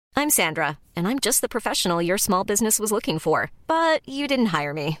I'm Sandra, and I'm just the professional your small business was looking for. But you didn't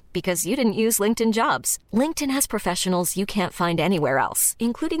hire me because you didn't use LinkedIn Jobs. LinkedIn has professionals you can't find anywhere else,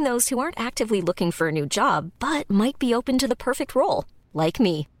 including those who aren't actively looking for a new job, but might be open to the perfect role, like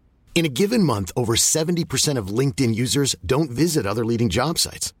me. In a given month, over 70% of LinkedIn users don't visit other leading job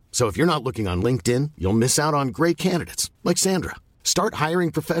sites. So if you're not looking on LinkedIn, you'll miss out on great candidates like Sandra. Start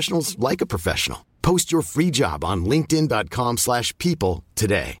hiring professionals like a professional. Post your free job on linkedin.com/people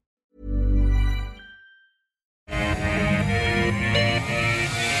today.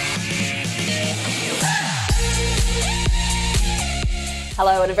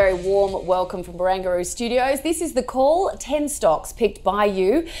 Hello and a very warm welcome from Barangaroo Studios. This is The Call, 10 stocks picked by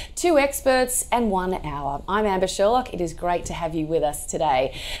you, 2 experts and 1 hour. I'm Amber Sherlock. It is great to have you with us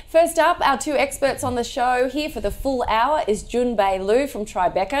today. First up, our 2 experts on the show here for the full hour is Junbei Liu from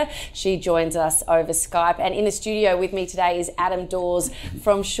Tribeca. She joins us over Skype, and in the studio with me today is Adam Dawes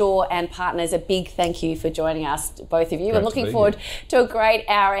from Shaw and Partners. A big thank you for joining us, both of you. I'm looking forward to a great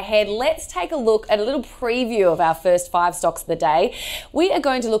hour ahead. Let's take a look at a little preview of our first 5 stocks of the day. We are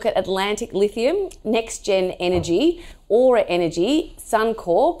going to look at Atlantic Lithium, NextGen Energy, Aura Energy,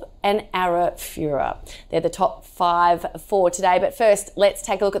 Suncorp and Arafura. They're the top 5 for today. But first, let's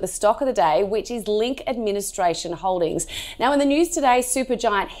take a look at the stock of the day, which is Link Administration Holdings. Now, in the news today,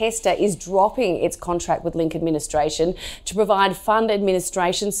 supergiant Hester is dropping its contract with Link Administration to provide fund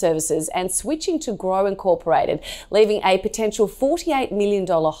administration services and switching to Grow Incorporated, leaving a potential $48 million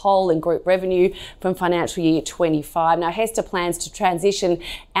hole in group revenue from financial year 25. Now, Hester plans to transition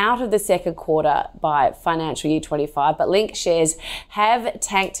out of the second quarter by financial year 25, but Link shares have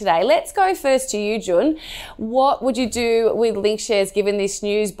tanked today. Let's go first to you, Jun. What would you do with Link shares given this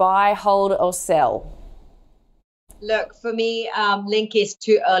news? Buy, hold or sell? Look, for me, Link is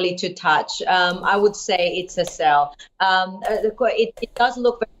too early to touch. I would say it's a sell. It does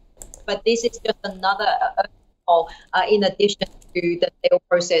look very, but this is just another in addition to the sale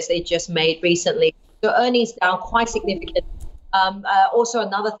process they just made recently. So earnings down quite significantly. Also,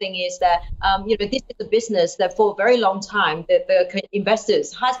 another thing is that, this is a business that for a very long time, the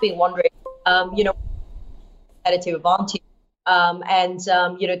investors has been wondering, competitive advantage.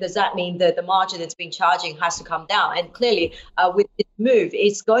 Does that mean that the margin that's been charging has to come down? And clearly, with this move,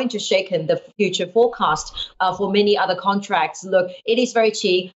 it's going to shaken the future forecast for many other contracts. Look, it is very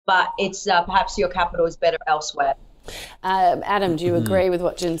cheap, but it's perhaps your capital is better elsewhere. Adam, do you agree with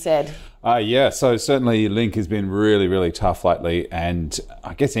what Jun said? Yeah, so certainly Link has been really, really tough lately, and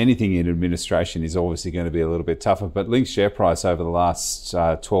I guess anything in administration is obviously going to be a little bit tougher, but Link's share price over the last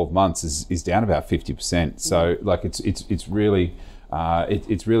 12 months is down about 50%. So like it's really...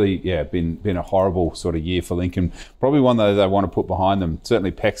 It's really been a horrible sort of year for Link, and probably one that they want to put behind them.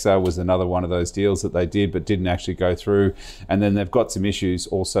 Certainly PEXA was another one of those deals that they did but didn't actually go through, and then they've got some issues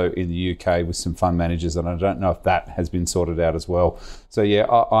also in the UK with some fund managers, and I don't know if that has been sorted out as well. So yeah,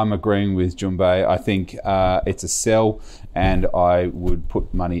 I'm agreeing with Junbei. I think it's a sell, and I would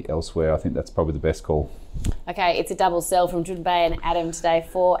put money elsewhere. I think that's probably the best call. Okay, it's a double sell from Junbei and Adam today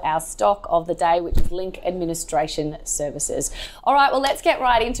for our stock of the day, which is Link Administration Services. All right, well, let's get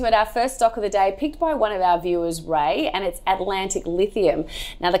right into it. Our first stock of the day, picked by one of our viewers, Ray, and it's Atlantic Lithium.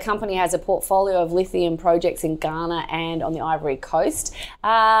 Now, the company has a portfolio of lithium projects in Ghana and on the Ivory Coast.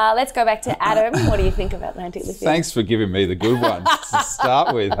 Let's go back to Adam. What do you think of Atlantic Lithium? Thanks for giving me the good ones to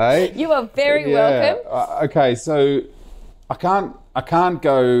start with, hey? You are very welcome. Okay, so I can't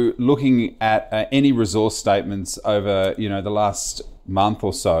go looking at any resource statements over, the last month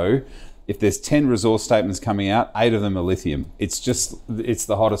or so. If there's 10 resource statements coming out, 8 of them are lithium. It's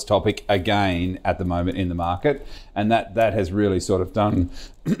the hottest topic again at the moment in the market, and that has really sort of done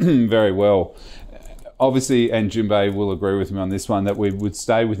very well. Obviously, and Junbei will agree with me on this one, that we would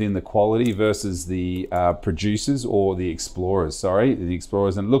stay within the quality versus the producers or the explorers, the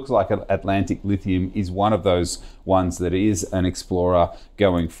explorers. And it looks like Atlantic Lithium is one of those ones that is an explorer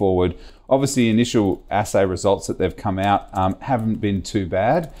going forward. Obviously, initial assay results that they've come out haven't been too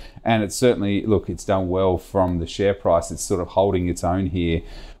bad. And it's certainly, it's done well from the share price. It's sort of holding its own here.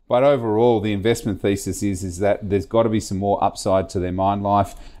 But overall, the investment thesis is that there's got to be some more upside to their mine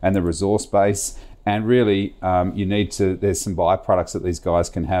life and the resource base. And really, there's some byproducts that these guys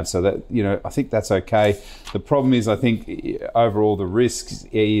can have. So that, I think that's okay. The problem is, I think, overall, the risk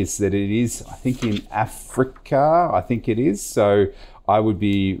is that it is, I think, in Africa, So I would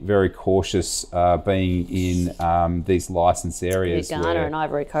be very cautious being in these licensed areas. Ghana and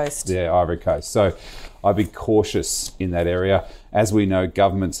Ivory Coast. Yeah, Ivory Coast. So I'd be cautious in that area. As we know,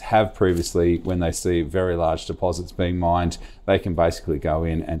 governments have previously, when they see very large deposits being mined, they can basically go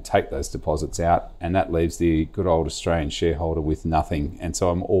in and take those deposits out, and that leaves the good old Australian shareholder with nothing. And so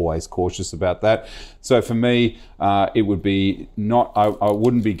I'm always cautious about that. So for me, it would be not, I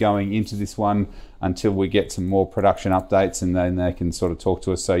wouldn't be going into this one until we get some more production updates, and then they can sort of talk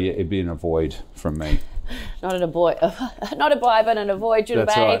to us. So yeah, it'd be an avoid from me. Not a buy, but an avoid, Junbei.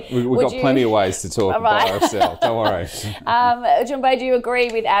 That's right. We've got plenty of ways to talk buy or sell. Don't worry. Junbei, do you agree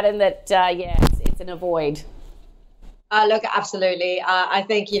with Adam that, it's an avoid? Look, absolutely. I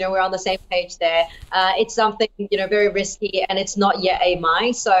think, we're on the same page there. It's something, very risky, and it's not yet a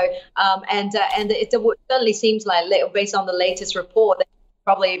mine. So, and it certainly seems like, based on the latest report, that it's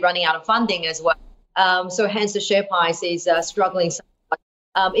probably running out of funding as well. So hence the share price is struggling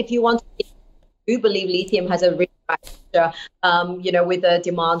somewhat. If you want to, I do believe lithium has a really bright future, with the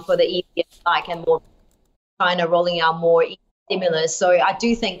demand for the EV and more China rolling out more stimulus. So I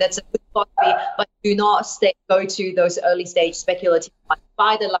do think that's a good spot to be, but do not go to those early stage speculative ones.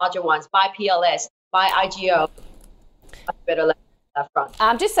 Buy the larger ones, buy PLS, buy IGO. Much better level on that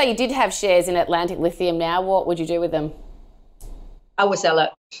front. Just say you did have shares in Atlantic Lithium now. What would you do with them? I would sell it.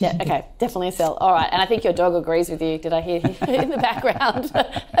 Yeah, okay, definitely a sell. All right, and I think your dog agrees with you. Did I hear in the background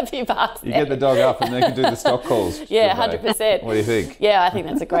a few barks You get the dog up and they can do the stock calls. Yeah, 100%. What do you think? Yeah, I think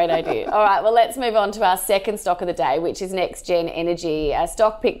that's a great idea. All right, well, let's move on to our second stock of the day, which is NexGen Energy, a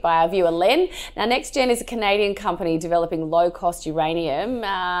stock picked by our viewer, Len. Now, NexGen is a Canadian company developing low-cost uranium.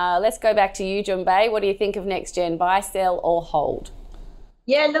 Let's go back to you, Junbei. What do you think of NexGen? Buy, sell, or hold?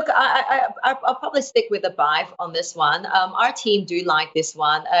 Yeah, look, I'll probably stick with the buy on this one. Our team do like this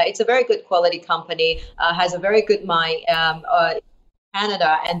one. It's a very good quality company, has a very good mine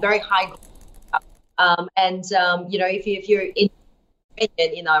Canada, and very high. If you're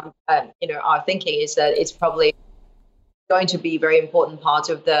in our our thinking is that it's probably going to be a very important part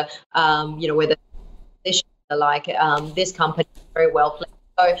of the where the position like this company is very well placed.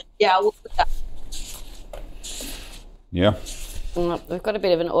 So yeah, I will put that. Yeah. We've got a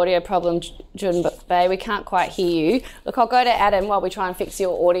bit of an audio problem, Junbei. We can't quite hear you. Look, I'll go to Adam while we try and fix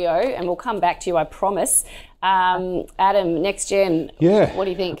your audio, and we'll come back to you, I promise. Adam, NexGen, what do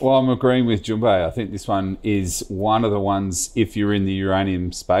you think? Well, I'm agreeing with Junbei. I think this one is one of the ones, if you're in the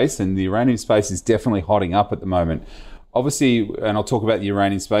uranium space, and the uranium space is definitely hotting up at the moment. Obviously, and I'll talk about the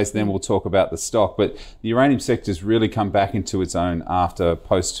uranium space, then we'll talk about the stock, but the uranium sector's really come back into its own after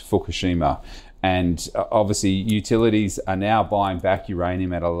post-Fukushima. And obviously, utilities are now buying back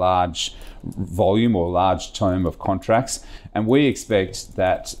uranium at a large volume or large term of contracts. And we expect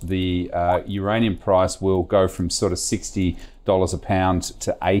that the uranium price will go from sort of $60 a pound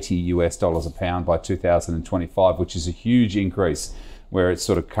to $80 a pound by 2025, which is a huge increase where it's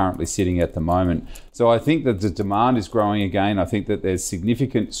sort of currently sitting at the moment. So I think that the demand is growing again. I think that there's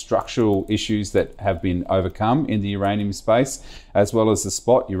significant structural issues that have been overcome in the uranium space, as well as the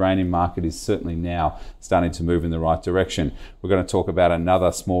spot uranium market is certainly now starting to move in the right direction. We're going to talk about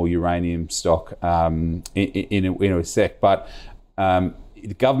another small uranium stock in a sec, but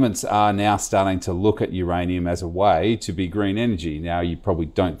the governments are now starting to look at uranium as a way to be green energy. Now, you probably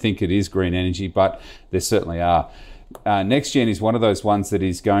don't think it is green energy, but there certainly are. NexGen is one of those ones that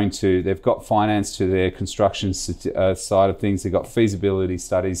is they've got finance to their construction side of things. They've got feasibility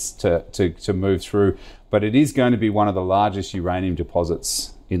studies to move through, but it is going to be one of the largest uranium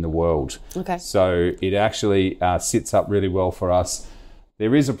deposits in the world. Okay. So it actually sits up really well for us.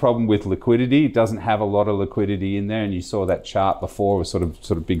 There is a problem with liquidity. It doesn't have a lot of liquidity in there, and you saw that chart before with sort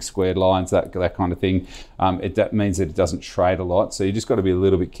of big squared lines, that kind of thing. That means that it doesn't trade a lot. So you just got to be a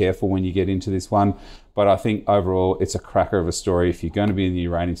little bit careful when you get into this one. But I think overall, it's a cracker of a story. If you're going to be in the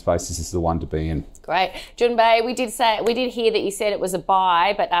uranium space, this is the one to be in. Great. Junbei, we did hear that you said it was a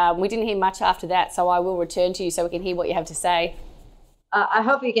buy, but we didn't hear much after that. So I will return to you so we can hear what you have to say. I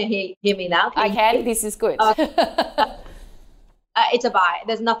hope you can hear me now. I can. This is good. It's a buy.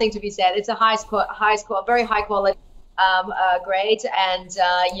 There's nothing to be said. It's a very high quality grade, and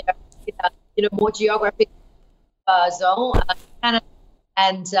more geographic zone.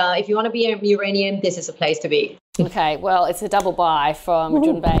 And if you want to be in uranium, this is a place to be. Okay, well, it's a double buy from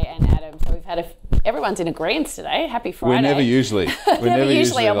Junbei and Adam. So we've had everyone's in agreement today. Happy Friday. We're never usually.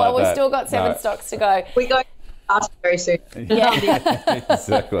 Well, we've like still got seven stocks to go. We go ask very soon. Yeah.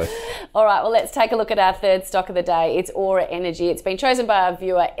 Exactly. All right, well, let's take a look at our third stock of the day. It's Aura Energy. It's been chosen by our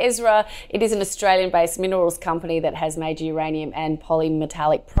viewer, Ezra. It is an Australian-based minerals company that has major uranium and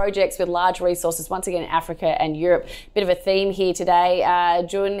polymetallic projects with large resources, once again, in Africa and Europe. Bit of a theme here today.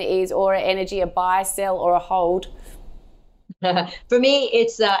 Jun, is Aura Energy a buy, sell or a hold? For me,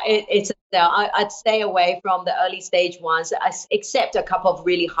 it's a sell. I'd stay away from the early stage ones, except a couple of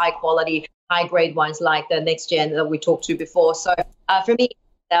really high quality, high grade ones like the next gen that we talked to before. So for me,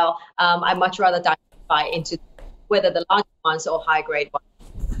 sell. I'd much rather diversify into whether the large ones or high grade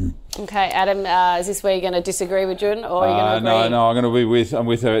ones. Okay, Adam, is this where you're going to disagree with Jun, or are you going to agree? No, I'm going to be I'm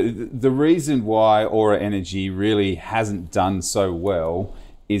with her. The reason why Aura Energy really hasn't done so well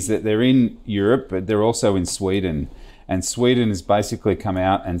is that they're in Europe, but they're also in Sweden. And Sweden has basically come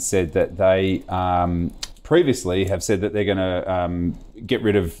out and said that they previously have said that they're going to get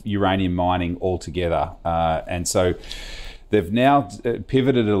rid of uranium mining altogether. And so they've now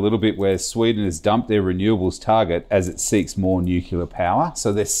pivoted a little bit where Sweden has dumped their renewables target as it seeks more nuclear power.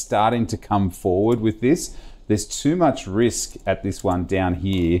 So they're starting to come forward with this. There's too much risk at this one down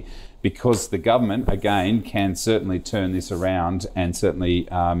here because the government, again, can certainly turn this around and certainly,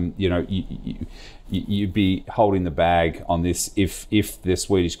 you'd be holding the bag on this if the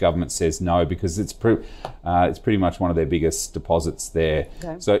Swedish government says no, because it's pretty much one of their biggest deposits there.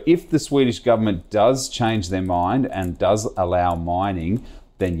 Okay. So if the Swedish government does change their mind and does allow mining,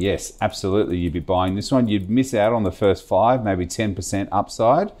 then yes, absolutely, you'd be buying this one. You'd miss out on the first 5, maybe 10%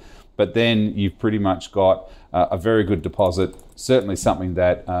 upside, but then you've pretty much got a very good deposit, certainly something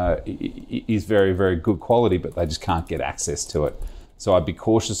that is very, very good quality, but they just can't get access to it. So I'd be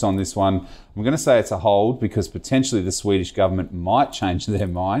cautious on this one. I'm going to say it's a hold because potentially the Swedish government might change their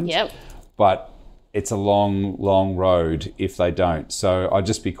mind. Yep. But it's a long, long road if they don't. So I'd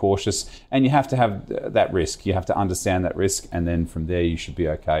just be cautious. And you have to have that risk. You have to understand that risk. And then from there, you should be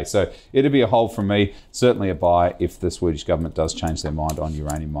okay. So it'd be a hold from me. Certainly a buy if the Swedish government does change their mind on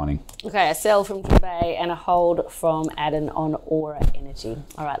uranium mining. Okay, a sell from Bay and a hold from Adam on Aura Energy.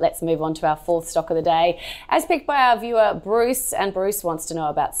 All right, let's move on to our fourth stock of the day. As picked by our viewer, Bruce. And Bruce wants to know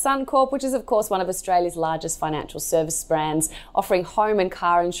about Suncorp, which is, of course, one of Australia's largest financial service brands, offering home and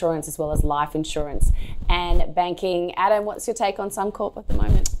car insurance as well as life insurance and banking. Adam, what's your take on Suncorp at the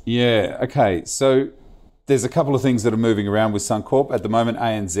moment? Yeah, okay. So there's a couple of things that are moving around with Suncorp. At the moment,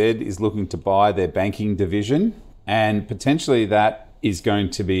 ANZ is looking to buy their banking division, and potentially that is going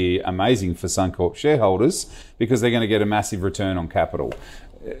to be amazing for Suncorp shareholders because they're going to get a massive return on capital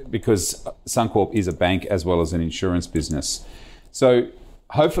because Suncorp is a bank as well as an insurance business. So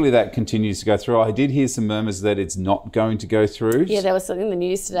hopefully that continues to go through. I did hear some murmurs that it's not going to go through. Yeah, there was something in the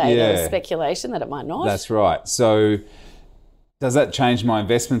news today. Yeah. There was speculation that it might not. That's right. So does that change my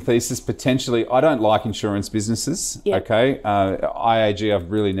investment thesis? Potentially. I don't like insurance businesses. Yep. Okay. IAG,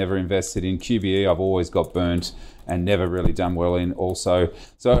 I've really never invested in. QBE, I've always got burnt and never really done well in also.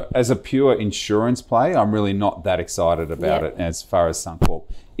 So as a pure insurance play, I'm really not that excited about it as far as Suncorp.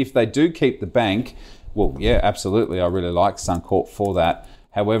 If they do keep the bank, well, yeah, absolutely. I really like Suncorp for that.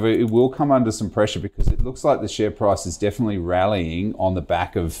 However, it will come under some pressure because it looks like the share price is definitely rallying on the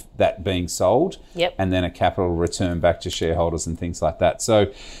back of that being sold. Yep. And then a capital return back to shareholders and things like that.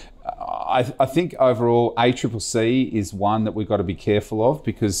 So I think overall ACCC is one that we've got to be careful of,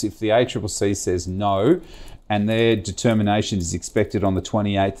 because if the ACCC says no and their determination is expected on the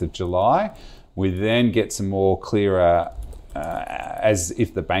 28th of July, we then get some more clearer as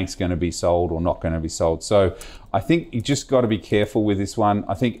if the bank's going to be sold or not going to be sold. So I think you just got to be careful with this one.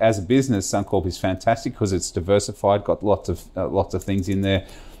 I think as a business, Suncorp is fantastic because it's diversified, got lots of things in there.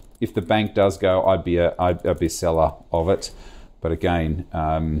 If the bank does go, I'd be a seller of it. But again,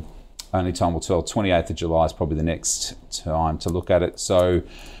 only time will tell. 28th of July is probably the next time to look at it. So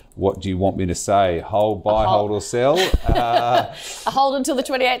what do you want me to say? Hold, buy, hold or sell? A hold until the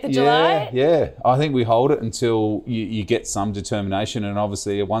 28th of July? Yeah. I think we hold it until you get some determination. And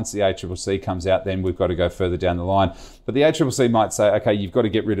obviously, once the ACCC comes out, then we've got to go further down the line. But the ACCC might say, okay, you've got to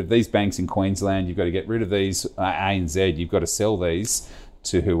get rid of these banks in Queensland. You've got to get rid of these ANZ. You've got to sell these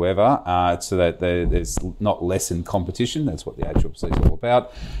to whoever so that there's not lessened competition. That's what the ACCC is all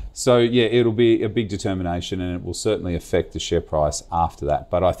about. So, yeah, it'll be a big determination and it will certainly affect the share price after that.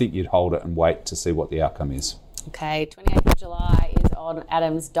 But I think you'd hold it and wait to see what the outcome is. Okay, 28th of July is on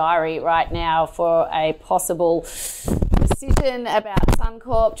Adam's diary right now for a possible decision about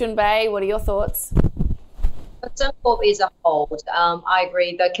Suncorp. Junbei, what are your thoughts? Suncorp is a hold. I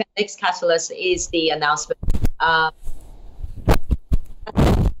agree. The next catalyst is the announcement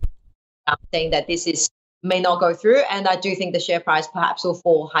saying that this is may not go through. And I do think the share price perhaps will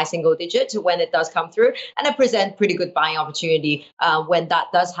fall high single digits when it does come through, and it presents pretty good buying opportunity when that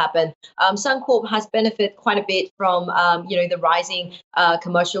does happen. Suncorp has benefited quite a bit from the rising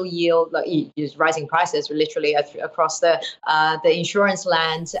commercial yield, rising prices literally across the insurance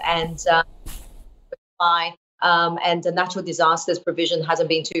land, and and the natural disasters provision hasn't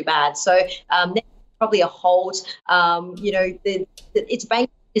been too bad. So probably a hold. It's banking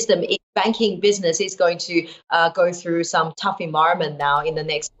system, banking business is going to go through some tough environment now in the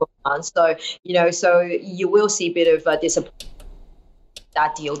next 12 months. So, so you will see a bit of disappointment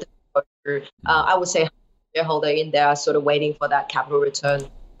that deal to go through. I would say shareholder in there sort of waiting for that capital return.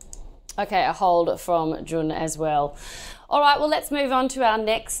 Okay, a hold from Jun as well. All right, well, let's move on to our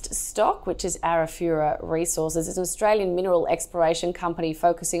next stock, which is Arafura Resources. It's an Australian mineral exploration company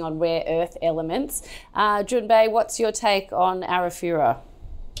focusing on rare earth elements. Junbei, what's your take on Arafura?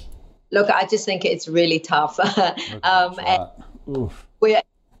 Look, I just think it's really tough. We're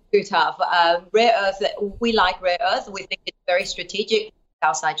too tough. Rare earth, we like rare earth. We think it's very strategic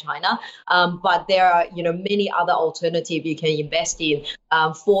outside China, but there are many other alternatives you can invest in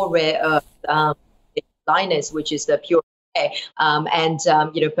for rare earth liners, which is the pure and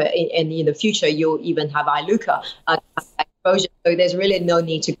in the future you'll even have Iluka exposure. So there's really no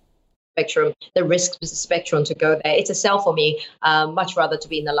need to the risk spectrum to go there. It's a sell for me. Much rather to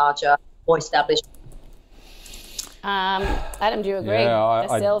be in the larger, more established. Adam, do you agree? Yeah,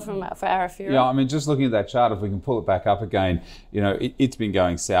 a sell for Arafura? Yeah, I mean, just looking at that chart, if we can pull it back up again, it's been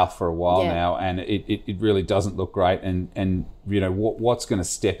going south for a while now, and it really doesn't look great. And what's going to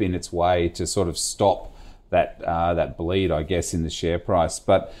step in its way to sort of stop that bleed, I guess, in the share price.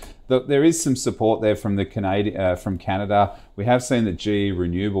 But there is some support there from from Canada. We have seen that GE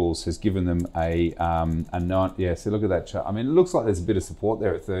Renewables has given them a so look at that chart. I mean, it looks like there's a bit of support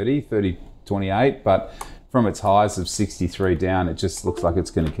there at 30.28, but from its highs of 63 down, it just looks like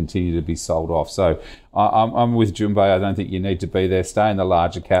it's going to continue to be sold off. So I'm with Junbei. I don't think you need to be there. Stay in the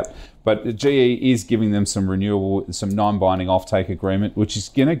larger cap. But GE is giving them some non-binding offtake agreement, which is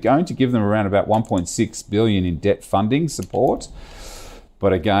going to give them around about 1.6 billion in debt funding support.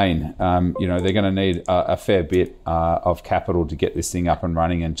 But again, they're going to need a fair bit of capital to get this thing up and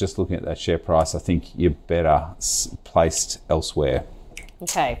running. And just looking at that share price, I think you're better placed elsewhere.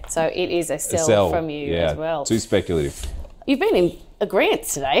 Okay, so it is a sell from you as well. Too speculative. You've been in agreement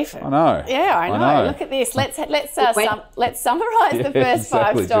today. I know. Yeah, I know. Look at this. Let's summarise the first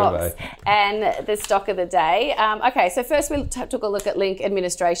five stocks and the stock of the day. Okay, so first we took a look at Link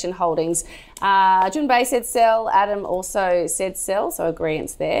Administration Holdings. Junbei said sell. Adam also said sell, so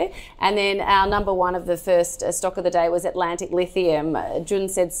agreeance there. And then our number one of the first stock of the day was Atlantic Lithium. Jun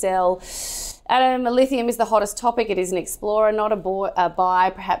said sell. Adam, lithium is the hottest topic. It is an explorer, not a buy,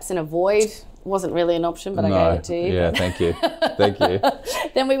 perhaps an avoid. Wasn't really an option, but I gave it to you. Yeah, thank you. Thank you.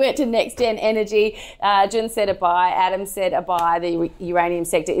 Then we went to NextGen Energy. Jun said a buy. Adam said a buy. The uranium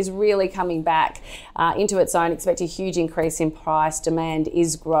sector is really coming back into its own. Expect a huge increase in price. Demand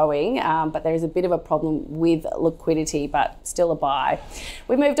is growing, but there is a bit of a problem with liquidity, but still a buy.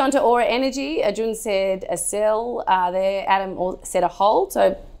 We moved on to Aura Energy. Jun said a sell there. Adam said a hold.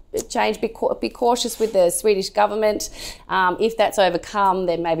 So change, be cautious with the Swedish government. If that's overcome,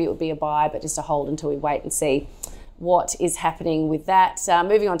 then maybe it would be a buy, but just a hold until we wait and see what is happening with that.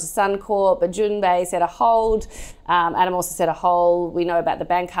 Moving on to Suncorp, Junbei said a hold. Adam also said a hold. We know about the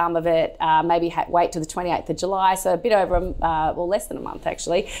bank arm of it. Maybe wait till the 28th of July, so a bit over, less than a month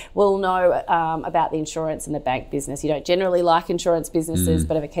actually. We'll know about the insurance and the bank business. You don't generally like insurance businesses,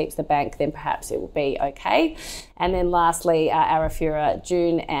 but if it keeps the bank, then perhaps it will be okay. And then lastly, Arafura,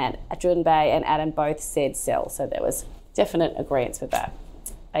 Junbei and Adam both said sell, so there was definite agreement with that.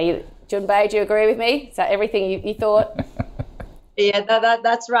 Junbei, do you agree with me? Is that everything you thought? Yeah,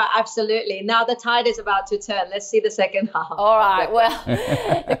 that's right. Absolutely. Now the tide is about to turn. Let's see the second half. All right.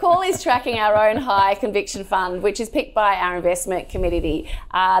 Well, the call is tracking our own high conviction fund, which is picked by our investment committee.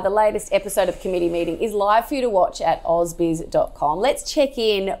 The latest episode of the committee meeting is live for you to watch at ausbiz.com. Let's check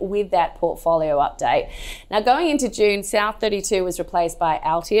in with that portfolio update. Now, going into June, South 32 was replaced by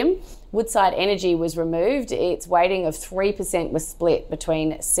Altium. Woodside Energy was removed. Its weighting of 3% was split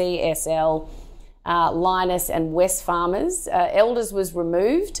between CSL, Lynas and Wesfarmers. Elders was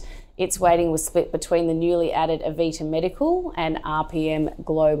removed. Its weighting was split between the newly added Avita Medical and RPM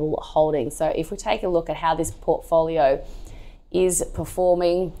Global Holdings. So if we take a look at how this portfolio is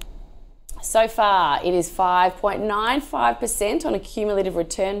performing, so far, it is 5.95% on a cumulative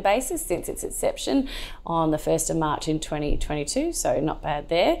return basis since its inception on the 1st of March in 2022, so not bad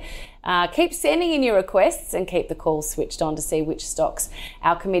there. Keep sending in your requests and keep the calls switched on to see which stocks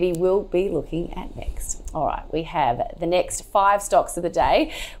our committee will be looking at next. All right, we have the next 5 stocks of the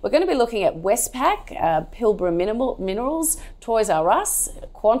day. We're going to be looking at Westpac, Pilbara Minerals, Toys R Us,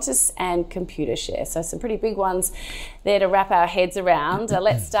 Qantas and Computershare. So some pretty big ones there to wrap our heads around.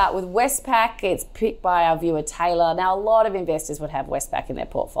 Let's start with Westpac. It's picked by our viewer Taylor. Now, a lot of investors would have Westpac in their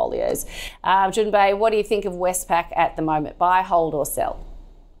portfolios. Junbei, what do you think of Westpac at the moment? Buy, hold or sell?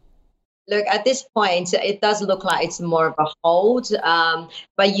 Look, at this point, it does look like it's more of a hold,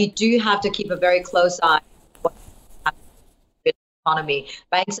 but you do have to keep a very close eye on what's happening with the economy.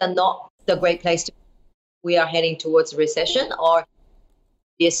 Banks are not the great place to be. We are heading towards a recession or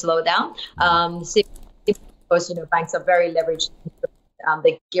a slowdown. Because banks are very leveraged.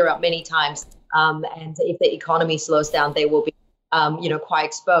 They gear up many times, and if the economy slows down, they will be quite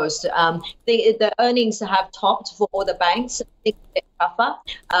exposed. The earnings have topped for all the banks. I think they're tougher.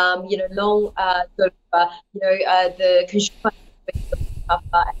 The consumer is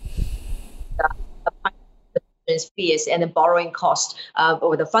tougher. Is fierce, and the borrowing cost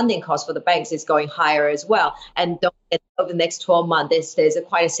or the funding cost for the banks is going higher as well. And over the next 12 months, there's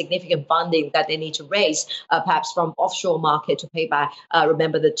quite a significant funding that they need to raise, perhaps from offshore market to pay back.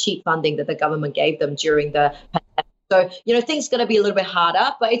 Remember the cheap funding that the government gave them during the pandemic. So, things are going to be a little bit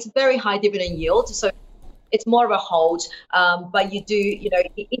harder, but it's very high dividend yield. So it's more of a hold. But you do,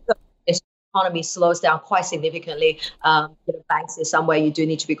 if the economy slows down quite significantly, banks is somewhere you do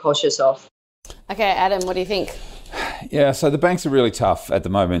need to be cautious of. Okay, Adam, what do you think? Yeah, so the banks are really tough at the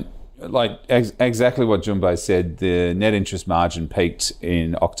moment. Like exactly what Junbei said, the net interest margin peaked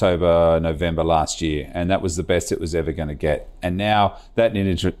in October, November last year, and that was the best it was ever going to get. And now that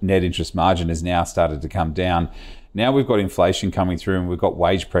net interest margin has now started to come down. Now we've got inflation coming through, and we've got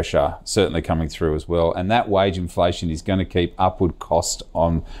wage pressure certainly coming through as well. And that wage inflation is going to keep upward pressure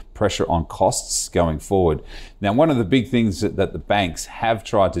on costs going forward. Now, one of the big things that the banks have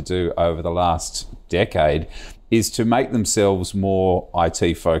tried to do over the last decade is to make themselves more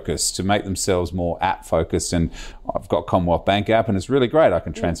IT focused, to make themselves more app focused. And I've got Commonwealth Bank app, and it's really great. I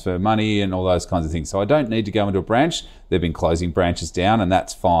can transfer money and all those kinds of things. So I don't need to go into a branch. They've been closing branches down, and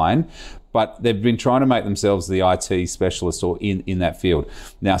that's fine. But they've been trying to make themselves the IT specialist or in that field.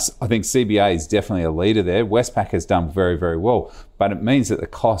 Now, I think CBA is definitely a leader there. Westpac has done very, very well. But it means that the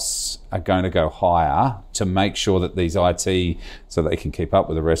costs are going to go higher to make sure that these IT, so they can keep up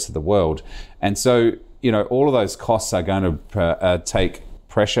with the rest of the world. And so, all of those costs are going to take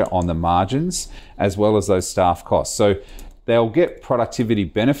pressure on the margins as well as those staff costs. So they'll get productivity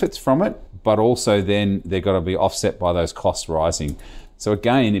benefits from it, but also then they've got to be offset by those costs rising. So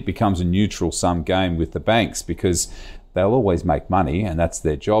again, it becomes a neutral sum game with the banks because they'll always make money, and that's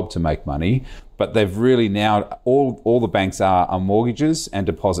their job to make money. But they've really now, all the banks are mortgages and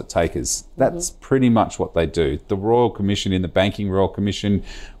deposit takers. That's pretty much what they do. The Royal Commission in the Banking Royal Commission,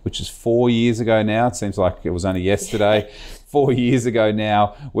 which is 4 years ago now, it seems like it was only yesterday, 4 years ago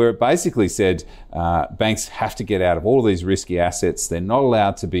now, where it basically said banks have to get out of all of these risky assets. They're not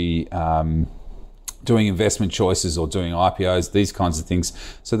allowed to be doing investment choices or doing IPOs, these kinds of things.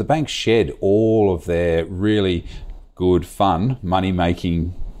 So the banks shed all of their really good, fun,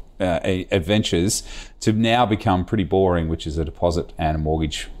 money-making adventures to now become pretty boring, which is a deposit and a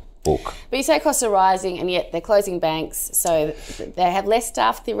mortgage book. But you say costs are rising, and yet they're closing banks, so they have less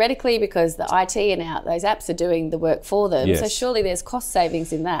staff theoretically because the IT and those apps are doing the work for them. Yes. So surely there's cost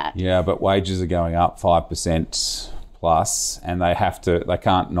savings in that. Yeah, but wages are going up 5% plus, and they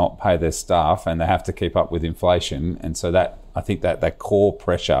can't not pay their staff, and they have to keep up with inflation. And so that, I think that core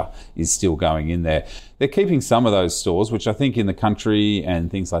pressure is still going in there. They're keeping some of those stores, which I think in the country and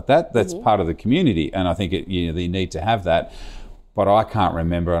things like that, that's part of the community. And I think you need to have that. But I can't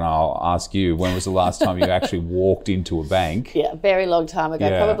remember, and I'll ask you, when was the last time you actually walked into a bank? Yeah, a very long time ago,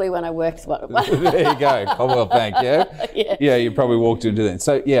 probably when I worked. There you go, Commonwealth Bank, yeah, you probably walked into that.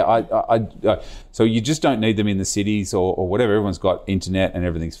 So so you just don't need them in the cities or whatever. Everyone's got internet and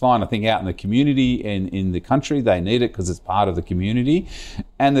everything's fine. I think out in the community and in the country, they need it because it's part of the community.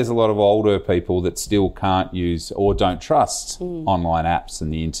 And there's a lot of older people that still can't use or don't trust online apps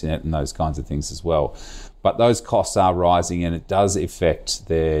and the internet and those kinds of things as well. But those costs are rising, and it does affect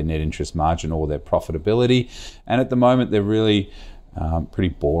their net interest margin or their profitability. And at the moment, they're really pretty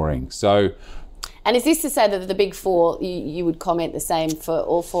boring. So, and is this to say that the big four, you would comment the same for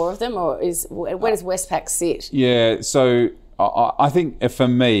all four of them, or where does Westpac sit? Yeah, so I think for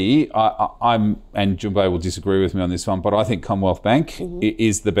me, I'm, and Junbei will disagree with me on this one, but I think Commonwealth Bank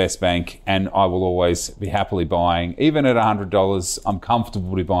is the best bank, and I will always be happily buying. Even at $100, I'm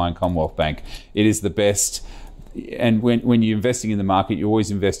comfortable to buying Commonwealth Bank. It is the best. and when you're investing in the market, you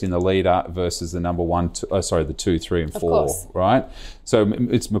always invest in the leader versus the number one, the 2, 3, and 4, right? So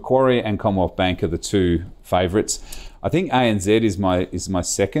it's Macquarie and Commonwealth Bank are the two favourites. I think ANZ is my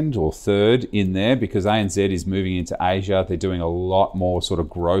second or third in there, because ANZ is moving into Asia. They're doing a lot more sort of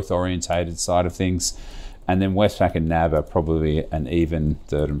growth orientated side of things. And then Westpac and NAB are probably an even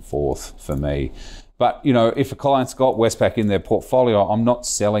third and fourth for me. But, if a client's got Westpac in their portfolio, I'm not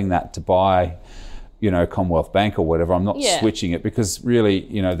selling that to buy, Commonwealth Bank or whatever. I'm not switching it, because really,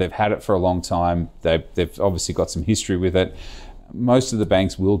 they've had it for a long time. They've obviously got some history with it. Most of the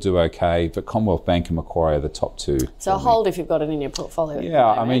banks will do okay, but Commonwealth Bank and Macquarie are the top two. So hold if you've got it in your portfolio.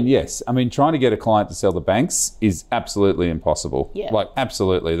 Yeah, yes. Trying to get a client to sell the banks is absolutely impossible. Yeah. Like,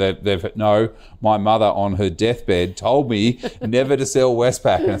 absolutely. My mother on her deathbed told me never to sell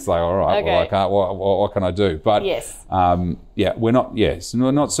Westpac. And it's like, all right, well, I can't, what can I do? But yes. We're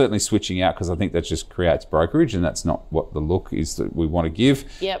not certainly switching out, because I think that just creates brokerage, and that's not what the look is that we want to give.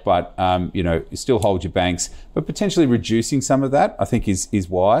 Yep. But, you still hold your banks, but potentially reducing some of that, I think is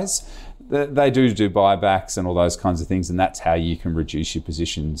wise. They do buybacks and all those kinds of things, and that's how you can reduce your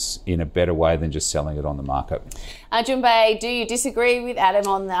positions in a better way than just selling it on the market. Junbei, do you disagree with Adam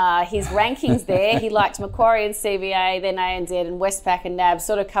on his rankings there? He liked Macquarie and CBA, then ANZ and Westpac and NAB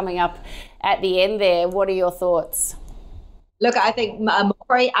sort of coming up at the end there. What are your thoughts? Look, I think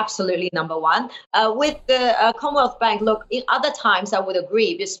Macquarie absolutely number one. With the Commonwealth Bank, look, in other times I would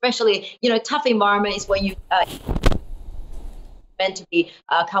agree, especially, tough environment is when you meant to be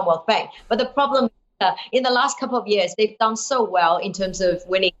Commonwealth Bank. But the problem is, in the last couple of years, they've done so well in terms of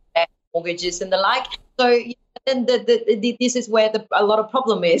winning mortgages and the like. So then this is where a lot of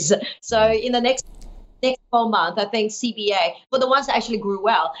problem is. So in the next 12 months, I think CBA, for the ones that actually grew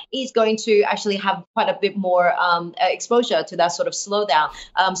well, is going to actually have quite a bit more exposure to that sort of slowdown.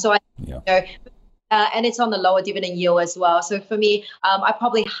 And it's on the lower dividend yield as well. So for me, I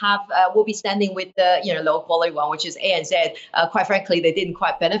probably will be standing with the low quality one, which is ANZ. Quite frankly, they didn't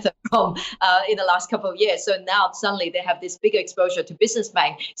quite benefit from in the last couple of years. So now suddenly they have this bigger exposure to business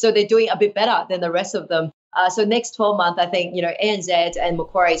bank. So they're doing a bit better than the rest of them. So next 12 months, I think ANZ and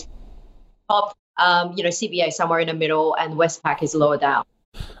Macquarie is top. CBA somewhere in the middle, and Westpac is lower down.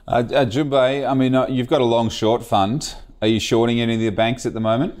 Junbei, you've got a long short fund. Are you shorting any of the banks at the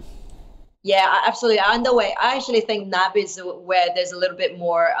moment? Yeah, absolutely. Underway. I actually think NAB is where there's a little bit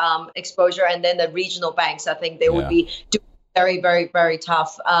more exposure, and then the regional banks, I think they would be doing very, very, very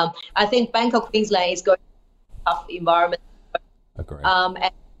tough. I think Bank of Queensland is going to a tough environment. Agreed.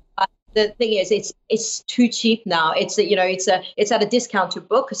 And the thing is, it's too cheap now. It's at a discount to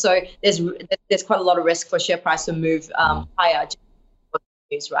book, so there's quite a lot of risk for share price to move higher.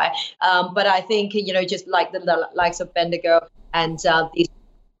 Right. But I think just like the likes of Bendigo and these.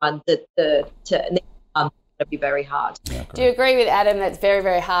 To be very hard. Yeah, do you agree with Adam that it's very,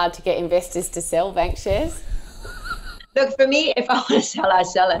 very hard to get investors to sell bank shares? Look, for me, if I want to sell, I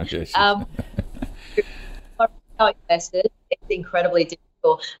sell it. For investors, it's incredibly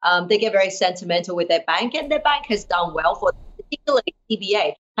difficult. They get very sentimental with their bank, and their bank has done well for them. Particularly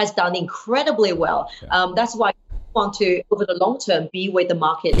CBA has done incredibly well. Yeah. That's why I want to, over the long term, be with the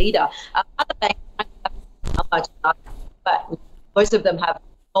market leader. Other banks have much, but most of them have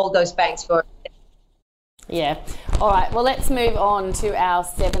all those banks for. Yeah. All right. Well, let's move on to our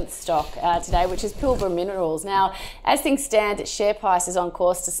seventh stock today, which is Pilbara Minerals. Now, as things stand, its share price is on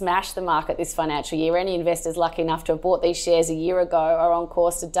course to smash the market this financial year. Any investors lucky enough to have bought these shares a year ago are on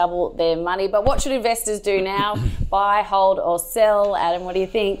course to double their money. But what should investors do now? Buy, hold, or sell? Adam, what do you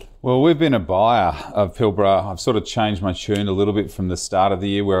think? Well, we've been a buyer of Pilbara. I've sort of changed my tune a little bit from the start of the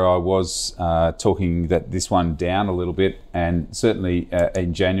year, where I was talking that this one down a little bit, and certainly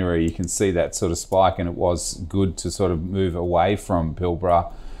in January you can see that sort of spike, and it was good to sort of move away from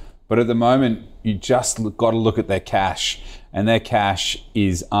Pilbara. But at the moment, you just got to look at their cash, and their cash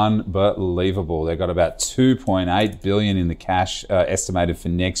is unbelievable. They've got about 2.8 billion in the cash estimated for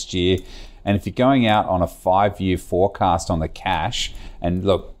next year. And if you're going out on a 5-year forecast on the cash, and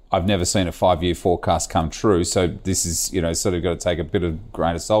look, I've never seen a 5-year forecast come true, so this is, sort of got to take a bit of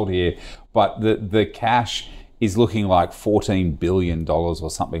grain of salt here. But the cash is looking like $14 billion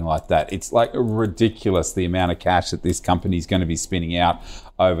or something like that. It's like ridiculous, the amount of cash that this company is going to be spinning out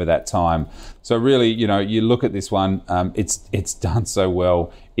over that time. So really, you look at this one, it's done so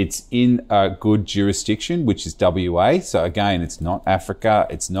well. It's in a good jurisdiction, which is WA. So again, it's not Africa.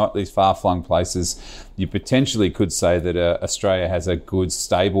 It's not these far-flung places. You potentially could say that Australia has a good,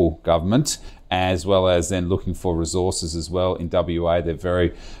 stable government, as well as then looking for resources as well. In WA, they're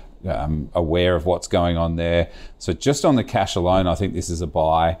very aware of what's going on there. So just on the cash alone, I think this is a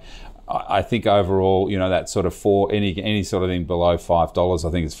buy. I think overall, that sort of any sort of thing below $5,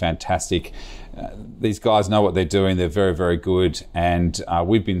 I think is fantastic. These guys know what they're doing. They're very, very good. And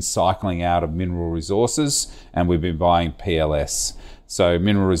we've been cycling out of Mineral Resources and we've been buying PLS. So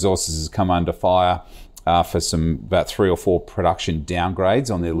Mineral Resources has come under fire for about 3 or 4 production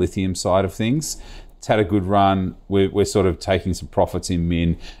downgrades on their lithium side of things. It's had a good run. We're sort of taking some profits in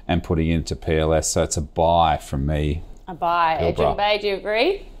Min and putting it into PLS. So it's a buy from me. A buy. Junbei, do you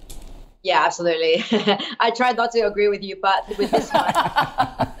agree? Yeah, absolutely. I tried not to agree with you, but with this one,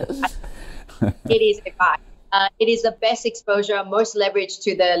 it is a buy. It is the best exposure, most leverage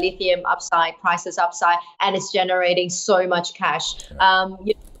to the lithium upside, prices upside, and it's generating so much cash.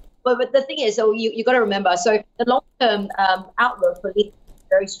 But the thing is, so you got to remember, so the long-term outlook for lithium is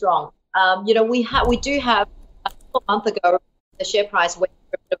very strong. We do have a month ago, the share price went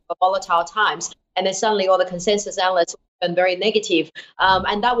through volatile times, and then suddenly all the consensus analysts went very negative,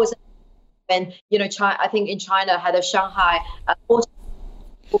 and that was when I think in China had a Shanghai a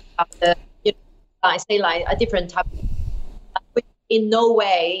different type, which in no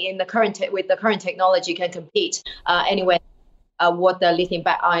way with the current technology can compete anywhere what the lithium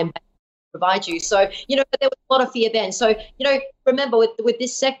ion provide you. So but there was a lot of fear then. So remember with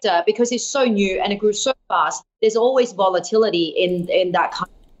this sector, because it's so new and it grew so fast, there's always volatility in that kind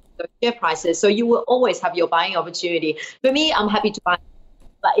of share prices. So you will always have your buying opportunity. For me, I'm happy to buy.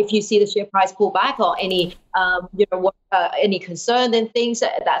 But if you see the share price pull back or any, any concern and things,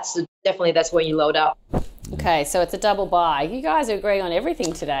 that's when you load up. Okay, so it's a double buy. You guys are agreeing on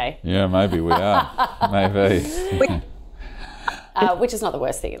everything today. Yeah, maybe we are. Maybe. Which is not the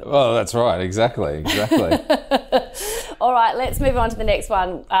worst thing in the world. Well, that's right. Exactly. All right, let's move on to the next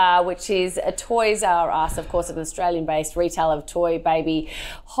one, which is Toys R Us, of course, an Australian-based retailer of toy, baby,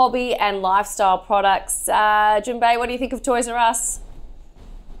 hobby and lifestyle products. Junbei, what do you think of Toys R Us?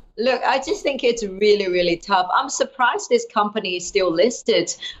 Look, I just think it's really, really tough. I'm surprised this company is still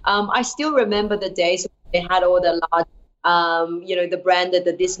listed. I still remember the days when they had all the large, the branded,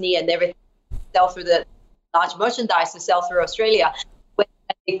 the Disney and everything sell through the large merchandise to sell through Australia. With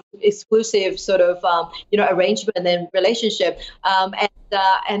an exclusive sort of, arrangement and relationship.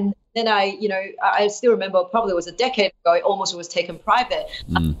 And then I still remember probably it was a decade ago, it almost was taken private.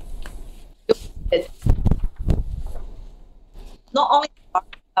 Not only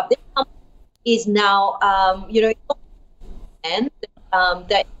this company is now, and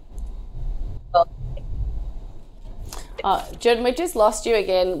that. Jen, we just lost you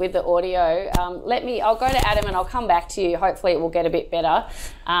again with the audio. I'll go to Adam and I'll come back to you. Hopefully it will get a bit better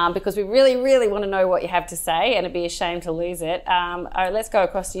because we really, really want to know what you have to say and it'd be a shame to lose it. Let's go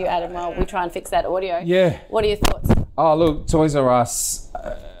across to you, Adam, while we try and fix that audio. Yeah. What are your thoughts? Oh, look, Toys R Us,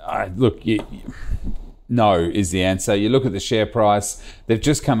 no is the answer. You look at the share price. They've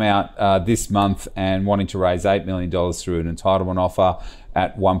just come out this month and wanting to raise $8 million through an entitlement offer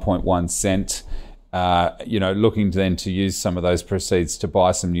at 1.1 cent. Looking then to use some of those proceeds to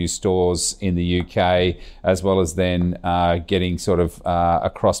buy some new stores in the UK, as well as then getting sort of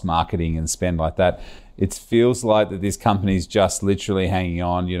across marketing and spend like that. It feels like that this company's just literally hanging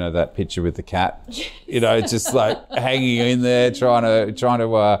on. That picture with the cat. Just like hanging in there, trying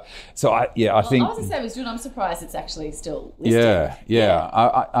to. So I think. I was the same as June. I'm surprised it's actually still listed. Yeah.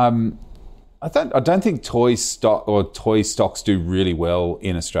 I don't think toy stocks do really well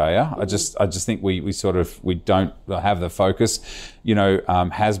in Australia. I just think we don't have the focus.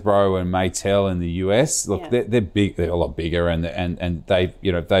 Hasbro and Mattel in the US, look, they're big. They're a lot bigger, and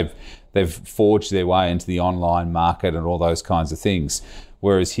they've forged their way into the online market and all those kinds of things.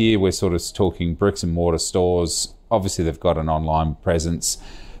 Whereas here we're sort of talking bricks and mortar stores. Obviously they've got an online presence.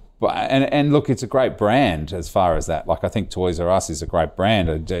 And look, it's a great brand as far as that. Like, I think Toys R Us is a great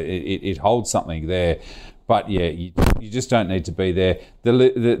brand. It holds something there. But yeah, you just don't need to be there.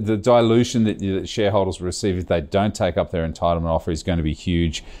 The dilution that shareholders receive if they don't take up their entitlement offer is going to be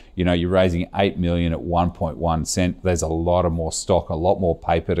huge. You're raising $8 million at 1.1 cent. There's a lot of more stock, a lot more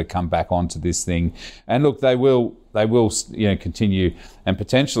paper to come back onto this thing. And look, they will continue and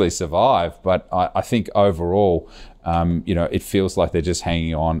potentially survive. But I think overall, it feels like they're just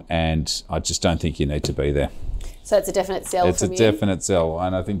hanging on, and I just don't think you need to be there. So it's a definite sell. It's a definite sell,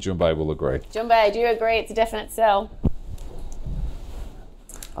 and I think Junbei will agree. Junbei, do you agree it's a definite sell?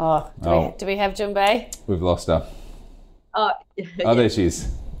 Do we have Junbei? We've lost her. Oh, there she is.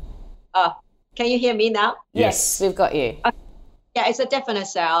 Can you hear me now? Yes, we've got you. Yeah, it's a definite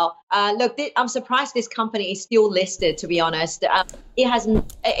sell. Look, I'm surprised this company is still listed, to be honest.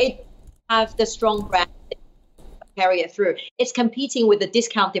 It have the strong brand. carry it through. It's competing with the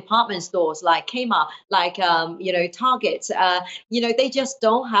discount department stores like Kmart, like Target. They just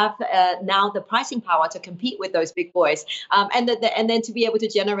don't have now the pricing power to compete with those big boys, and then to be able to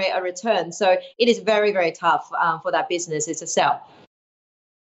generate a return. So it is very, very tough for that business. It's a sell.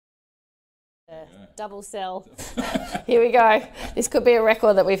 Double sell. Here we go. This could be a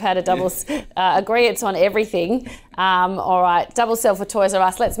record that we've had a double agree. It's on everything. All right, double sell for Toys R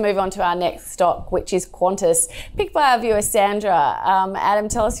Us. Let's move on to our next stock, which is Qantas, picked by our viewer Sandra. Adam,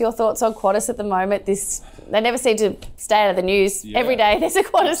 tell us your thoughts on Qantas at the moment. They never seem to stay out of the news. Yeah. Every day there's a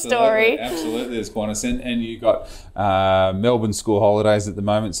Qantas story. Absolutely, there's Qantas, and you got Melbourne school holidays at the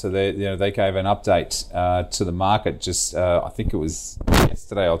moment, so they gave an update to the market just I think it was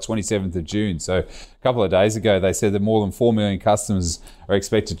yesterday or 27th of June. So a couple of days ago, they said that more than 4 million customers are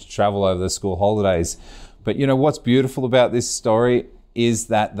expected to travel over the school holidays. But you know what's beautiful about this story is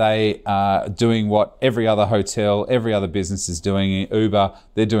that they are doing what every other hotel, every other business is doing. Uber,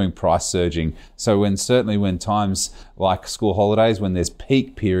 they're doing price surging. So when times like school holidays, when there's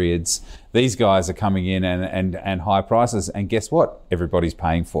peak periods, these guys are coming in and high prices. And guess what? Everybody's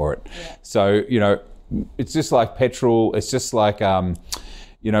paying for it. Yeah. So, it's just like petrol. It's just like,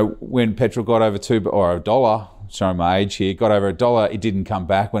 when petrol got over $1, showing my age here, got over $1, it didn't come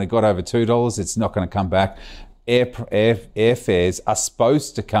back. When it got over $2, it's not going to come back. Airfares are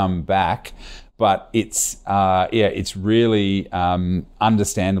supposed to come back, but it's really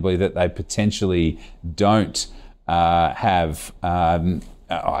understandably that they potentially don't have,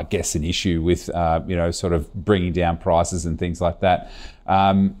 I guess, an issue with sort of bringing down prices and things like that.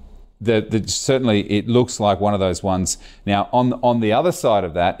 Certainly it looks like one of those ones. Now, on the other side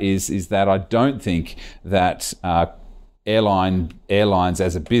of that is that I don't think that airlines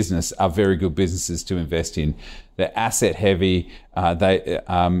as a business are very good businesses to invest in. They're asset heavy.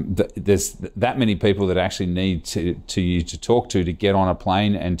 There's that many people that actually need to talk to get on a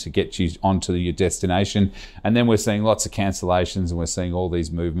plane and to get you onto your destination. And then we're seeing lots of cancellations, and we're seeing all these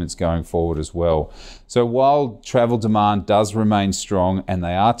movements going forward as well. So while travel demand does remain strong, and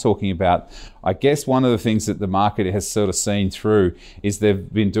they are talking about, I guess one of the things that the market has sort of seen through is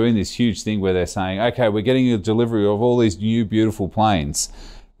they've been doing this huge thing where they're saying, okay, we're getting a delivery of all these new beautiful planes,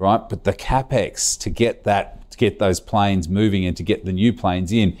 right? But the capex to get those planes moving and to get the new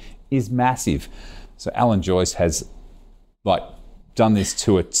planes in is massive. So Alan Joyce has done this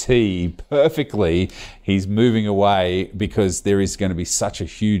to a T perfectly. He's moving away because there is going to be such a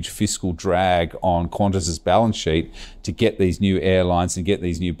huge fiscal drag on Qantas's balance sheet to get these new airlines and get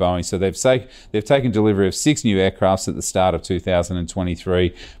these new Boeing. So they've taken delivery of 6 new aircrafts at the start of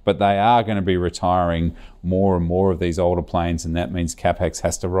 2023, but they are going to be retiring more and more of these older planes, and that means capex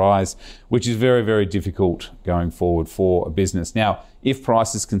has to rise, which is very, very difficult going forward for a business. Now, if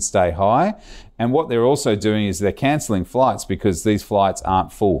prices can stay high, and what they're also doing is they're cancelling flights because these flights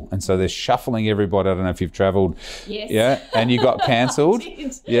aren't full, and so they're shuffling everybody. I don't know if you've travelled, and you got cancelled,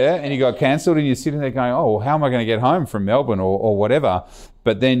 and you got cancelled, and you're sitting there going, oh, well, how am I going to get home from Melbourne or whatever?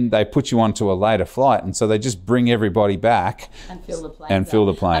 But then they put you onto a later flight, and so they just bring everybody back and fill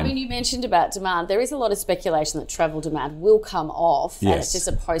the plane. I mean, you mentioned about demand. There is a lot of speculation that travel demand will come off, and it's just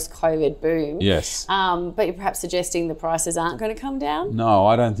a post-COVID boom. Yes. But you're perhaps suggesting the prices aren't going to come down? No,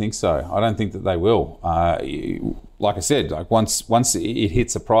 I don't think so. I don't think that they will. Like I said, once it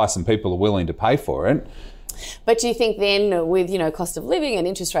hits a price and people are willing to pay for it. But do you think then, with cost of living and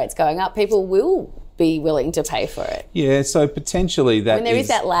interest rates going up, people will be willing to pay for it? Yeah, so potentially that there is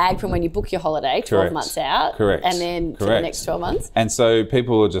that lag from when you book your holiday 12 months out, and then for the next 12 months. And so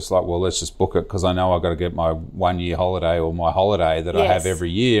people are just like, well, let's just book it because I know I've got to get my 1 year holiday or my holiday that I have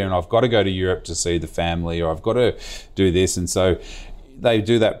every year, and I've got to go to Europe to see the family, or I've got to do this. And so they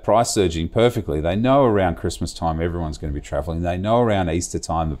do that price surging perfectly. They know around Christmas time everyone's going to be travelling. They know around Easter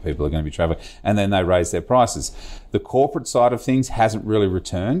time that people are going to be travelling, and then they raise their prices. The corporate side of things hasn't really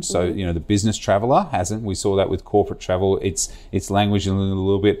returned. So, the business traveller hasn't. We saw that with corporate travel. It's languishing a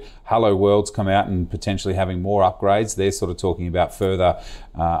little bit. Hello World's come out and potentially having more upgrades. They're sort of talking about further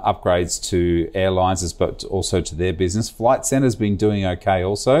upgrades to airlines, but also to their business. Flight Centre's been doing okay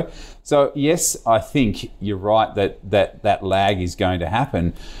also. So yes, I think you're right that lag is going to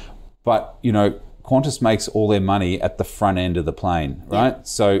happen. But, Qantas makes all their money at the front end of the plane, right? Yeah.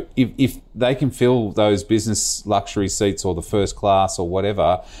 So if they can fill those business luxury seats or the first class or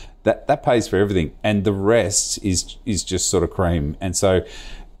whatever, that pays for everything. And the rest is just sort of cream. And so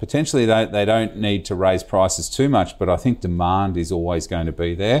potentially they don't need to raise prices too much, but I think demand is always going to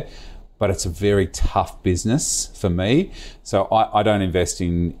be there. But it's a very tough business for me. So I don't invest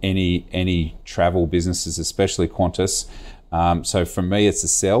in any travel businesses, especially Qantas. So for me, it's a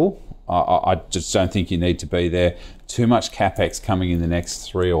sell. I just don't think you need to be there. Too much CapEx coming in the next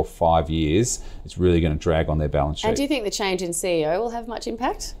 3 or 5 years. It's really going to drag on their balance sheet. And do you think the change in CEO will have much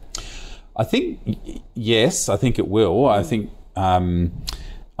impact? I think, yes, I think it will. I think Alan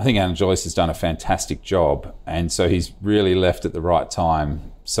Joyce has done a fantastic job, and so he's really left at the right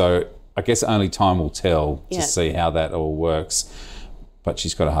time. So I guess only time will tell to see how that all works. But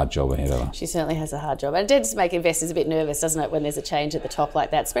she's got a hard job ahead of her. She certainly has a hard job. And it does make investors a bit nervous, doesn't it, when there's a change at the top like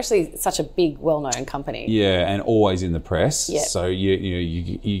that, especially such a big, well-known company. Yeah, and always in the press. Yep. So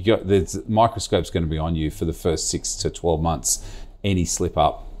you got the microscope's going to be on you for the first 6 to 12 months. Any slip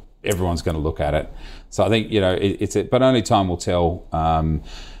up, everyone's going to look at it. So I think but only time will tell.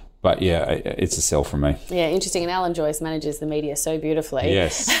 But yeah, it's a sell from me. Yeah, interesting. And Alan Joyce manages the media so beautifully.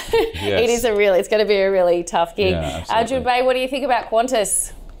 Yes. It's going to be a really tough gig. Yeah, Jun Bei, what do you think about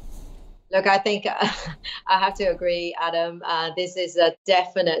Qantas? Look, I think I have to agree, Adam. This is a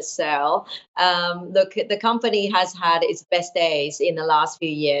definite sell. Look, the company has had its best days in the last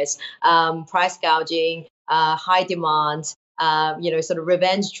few years. Price gouging, high demand, sort of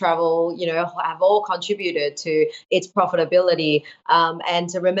revenge travel, have all contributed to its profitability. And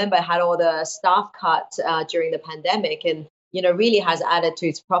to remember, it had all the staff cut during the pandemic and, really has added to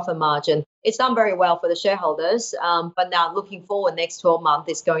its profit margin. It's done very well for the shareholders, but now looking forward, next 12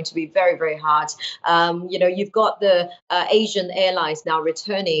 months is going to be very, very hard. You've got the Asian airlines now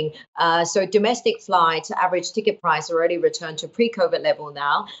returning. So domestic flight average ticket price already returned to pre-COVID level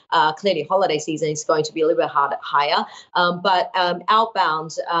now. Clearly, holiday season is going to be a little bit higher. But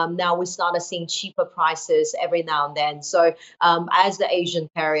outbound, now we started seeing cheaper prices every now and then. So as the Asian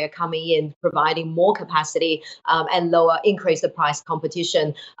carrier coming in, providing more capacity and increase the price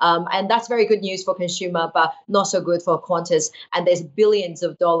competition. And that's very good news for consumer, but not so good for Qantas. And there's billions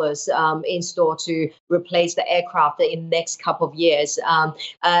of dollars in store to replace the aircraft in the next couple of years.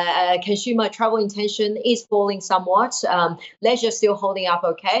 Consumer travel intention is falling somewhat. Leisure still holding up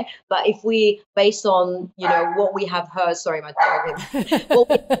okay. But if we, based on, what we have heard, sorry, my dog.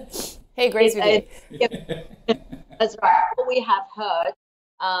 He agrees with you. That's right. What we have heard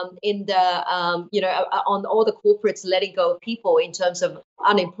in the, on all the corporates letting go of people in terms of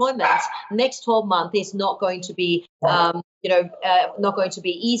unemployment, next 12 months is not going to be, not going to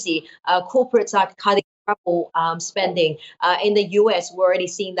be easy. Corporates are cutting travel spending. In the US, we're already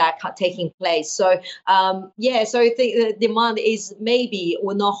seeing that taking place. So, so I think the demand is maybe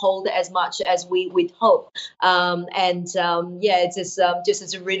will not hold as much as we'd hope. It's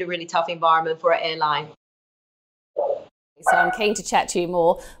just a really, really tough environment for an airline. So I'm keen to chat to you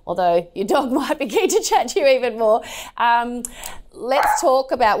more, although your dog might be keen to chat to you even more. Let's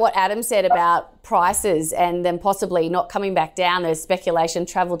talk about what Adam said about prices and them possibly not coming back down. There's speculation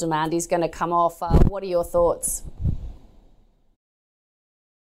travel demand is going to come off. What are your thoughts?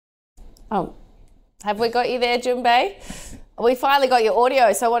 Oh, have we got you there, Jun Bei? We finally got your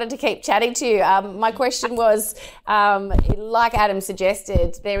audio, so I wanted to keep chatting to you. My question was, like Adam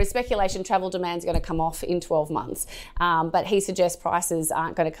suggested, there is speculation travel demand is going to come off in 12 months, but he suggests prices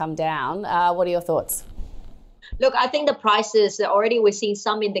aren't going to come down. What are your thoughts? Look, I think the prices already we're seeing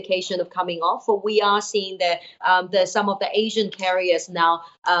some indication of coming off. But we are seeing that some of the Asian carriers now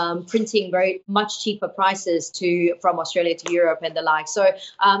printing very much cheaper prices from Australia to Europe and the like. So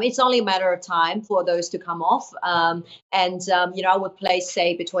it's only a matter of time for those to come off. I would place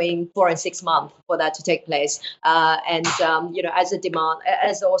say between 4 and 6 months for that to take place. As the demand,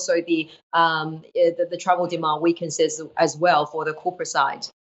 as also the travel demand weakens as well for the corporate side.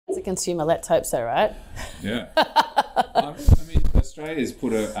 As a consumer, let's hope so, right? Yeah. Australia's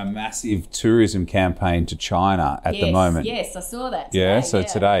put a massive tourism campaign to China at the moment. Yes, I saw that today.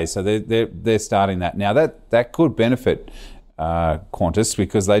 Today. So they're starting that. Now, that could benefit Qantas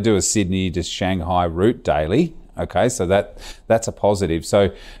because they do a Sydney to Shanghai route daily. Okay, so that's a positive. So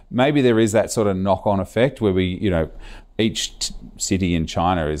maybe there is that sort of knock-on effect where each city in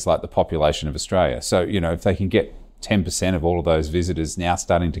China is like the population of Australia. So, if they can get 10% of all of those visitors now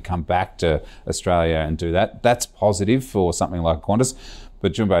starting to come back to Australia and do that, that's positive for something like Qantas.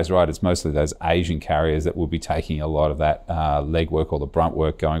 But Jun Bei's right, it's mostly those Asian carriers that will be taking a lot of that legwork or the brunt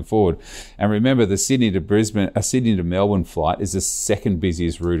work going forward. And remember, the Sydney to Melbourne flight is the second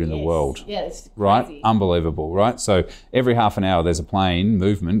busiest route in the world. Yeah, it's crazy. Right? Unbelievable, right? So every half an hour there's a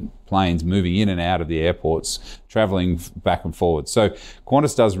planes moving in and out of the airports, travelling back and forward. So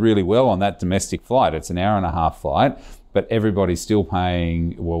Qantas does really well on that domestic flight. It's an hour and a half flight, but everybody's still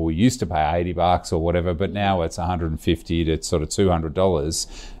paying, well, we used to pay $80 or whatever, but now it's $150 to sort of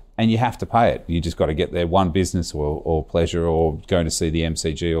 $200. and you have to pay it. You just got to get there, one business or pleasure, or going to see the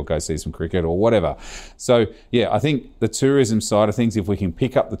MCG or go see some cricket or whatever. So yeah, I think the tourism side of things, if we can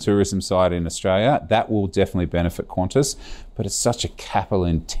pick up the tourism side in Australia, that will definitely benefit Qantas. But it's such a capital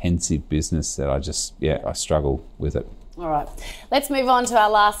intensive business that I struggle with it. All right, let's move on to our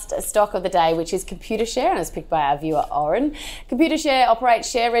last stock of the day, which is Computershare, and it's picked by our viewer, Oren. Computershare operates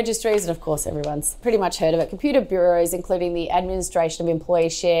share registries, and of course everyone's pretty much heard of it, computer bureaus, including the administration of employee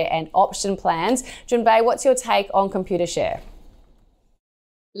share and option plans. Junbei, what's your take on Computershare?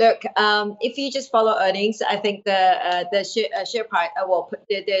 Look, if you just follow earnings, I think the share price,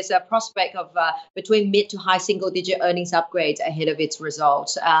 there's a prospect of between mid to high single-digit earnings upgrades ahead of its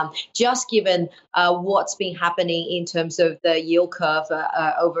results. Just given what's been happening in terms of the yield curve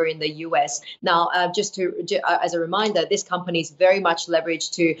over in the US. Now, as a reminder, this company is very much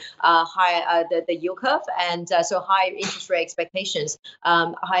leveraged to the yield curve, and so high interest rate expectations.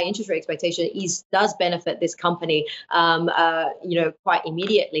 High interest rate expectation does benefit this company, quite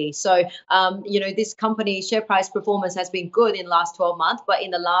immediately. So, this company's share price performance has been good in the last 12 months, but in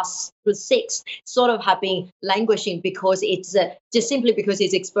the last 6 sort of have been languishing because it's just simply because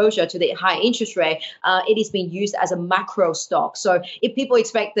its exposure to the high interest rate, it is being used as a macro stock. So if people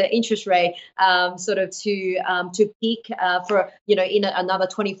expect the interest rate to peak for, in another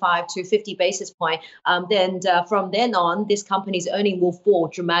 25 to 50 basis point, then from then on, this company's earning will fall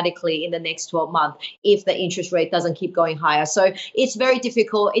dramatically in the next 12 months if the interest rate doesn't keep going higher. So it's very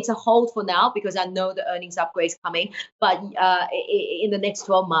difficult. It's a hold for now because I know the earnings upgrade is coming, but in the next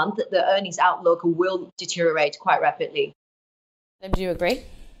 12 months, the earnings outlook will deteriorate quite rapidly. Do you agree?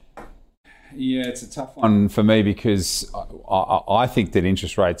 Yeah, it's a tough one for me because I think that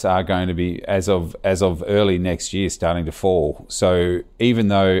interest rates are going to be, as of early next year, starting to fall. So even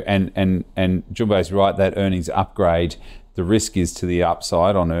though, and Junbei's right, that earnings upgrade, the risk is to the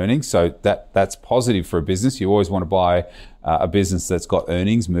upside on earnings. So that's positive for a business. You always want to buy a business that's got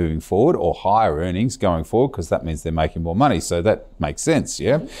earnings moving forward or higher earnings going forward because that means they're making more money. So that makes sense,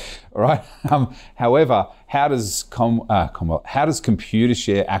 yeah? All right. However, how does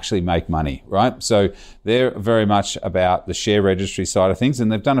Computershare actually make money, right? So they're very much about the share registry side of things, and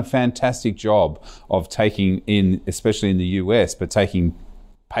they've done a fantastic job of taking in, especially in the US, but taking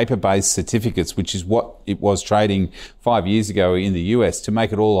paper-based certificates, which is what it was trading 5 years ago in the US, to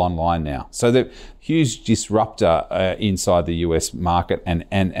make it all online now. So they're a huge disruptor inside the US market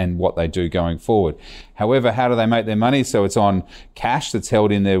and what they do going forward. However, how do they make their money? So it's on cash that's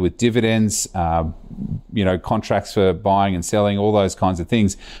held in there with dividends, contracts for buying and selling, all those kinds of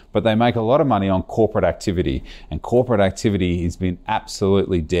things. But they make a lot of money on corporate activity, and corporate activity has been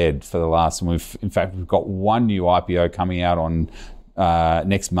absolutely dead for the last. And we've got one new IPO coming out on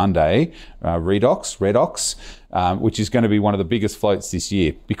next Monday, Redox, which is going to be one of the biggest floats this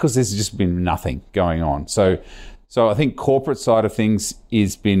year because there's just been nothing going on. So I think corporate side of things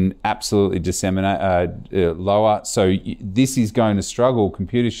has been absolutely lower. So this is going to struggle.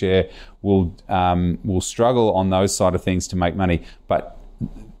 Computershare will struggle on those side of things to make money, but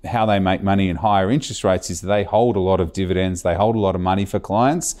how they make money in higher interest rates is they hold a lot of dividends, they hold a lot of money for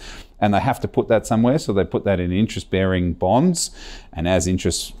clients, and they have to put that somewhere, so they put that in interest-bearing bonds, and as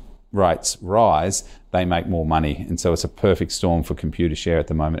interest rates rise, they make more money. And so it's a perfect storm for Computershare at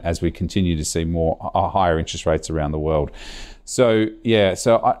the moment as we continue to see more higher interest rates around the world. So yeah,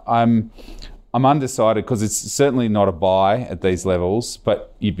 I'm undecided because it's certainly not a buy at these levels,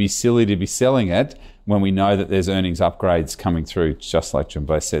 but you'd be silly to be selling it when we know that there's earnings upgrades coming through, just like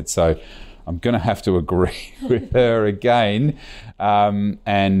Junbei said. So I'm going to have to agree with her again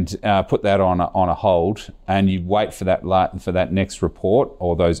and put that on a hold. And you wait for that next report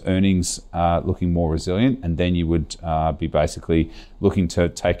or those earnings looking more resilient, and then you would be basically looking to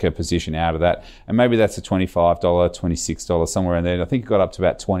take a position out of that. And maybe that's a $25, $26, somewhere in there. I think it got up to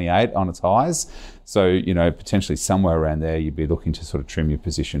about 28 on its highs. So, potentially somewhere around there, you'd be looking to sort of trim your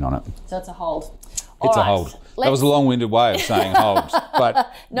position on it. So it's a hold. It's a hold. That was a long-winded way of saying hold.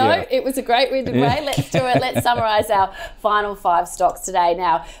 But no, yeah. It was a great-winded way. Let's do it. Let's summarise our final 5 stocks today.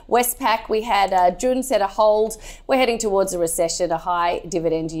 Now, Westpac, we had Jun said a hold. We're heading towards a recession, a high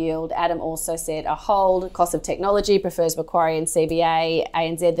dividend yield. Adam also said a hold. Cost of Technology prefers Macquarie and CBA.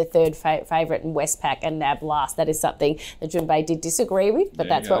 ANZ, the third favourite, and Westpac and NAB last. That is something that Junbei did disagree with, but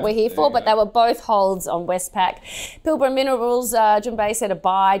that's what we're here for. But they were both holds on Westpac. Pilbara Minerals, Junbei said a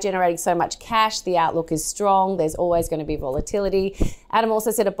buy, generating so much cash. The outlook is strong. There's always going to be volatility. Adam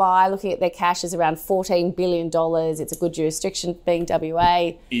also said a buy, looking at their cash is around $14 billion. It's a good jurisdiction, being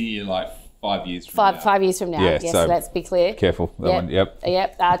WA. In like 5 years from now. 5 years from now. Yeah, yes, so let's be clear. Careful. That one. Yep.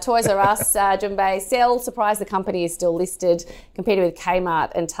 Toys R Us, Junbei, sell. Surprised the company is still listed, competing with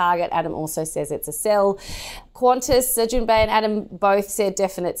Kmart and Target. Adam also says it's a sell. Qantas, Junbei and Adam both said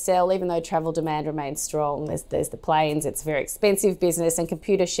definite sell, even though travel demand remains strong. There's the planes. It's a very expensive business. And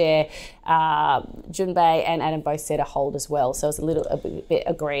Computershare, Junbei and Adam both said a hold as well. So it's a bit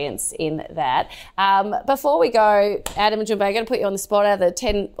agreeance in that. Before we go, Adam and Junbei, I'm going to put you on the spot. Out of the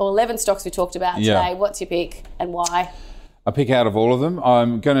 10 or 11 stocks we talked about today, what's your pick and why? I pick out of all of them.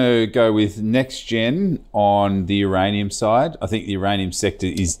 I'm going to go with NextGen on the uranium side. I think the uranium sector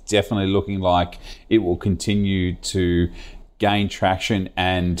is definitely looking like it will continue to gain traction,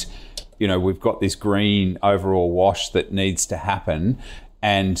 and we've got this green overall wash that needs to happen.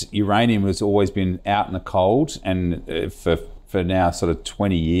 And uranium has always been out in the cold, and for now sort of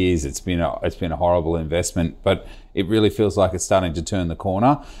 20 years, it's been a horrible investment. But it really feels like it's starting to turn the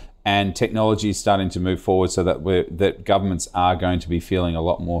corner. And technology is starting to move forward so that governments are going to be feeling a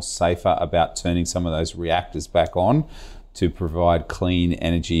lot more safer about turning some of those reactors back on to provide clean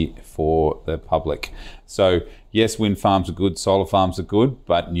energy for the public. So yes, wind farms are good, solar farms are good,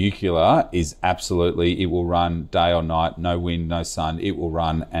 but nuclear is absolutely, it will run day or night, no wind, no sun, it will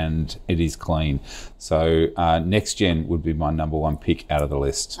run and it is clean. So NextGen would be my number one pick out of the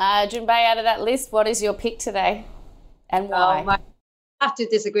list. Junbei, out of that list, what is your pick today and why? I have to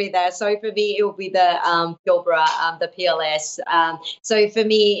disagree there. So for me, it will be the Pilbara, the PLS. So for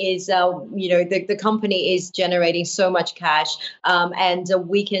me is, the company is generating so much cash, and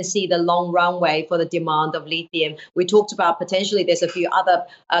we can see the long runway for the demand of lithium. We talked about potentially there's a few other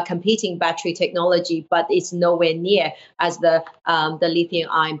competing battery technology, but it's nowhere near as the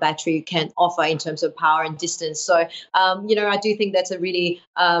lithium ion battery can offer in terms of power and distance. So, I do think that's a really,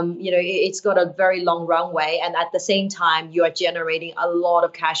 it's got a very long runway, and at the same time, you are generating a lot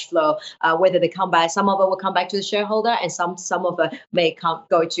of cash flow, whether they come back, some of it will come back to the shareholder, and some of it may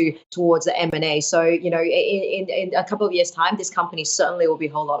go towards the M&A. So, in a couple of years' time, this company certainly will be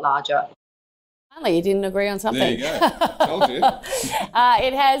a whole lot larger. Finally, you didn't agree on something. There you go. Told you.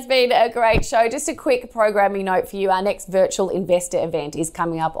 It has been a great show. Just a quick programming note for you. Our next virtual investor event is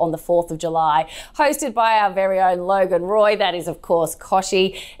coming up on the 4th of July, hosted by our very own Logan Roy. That is, of course,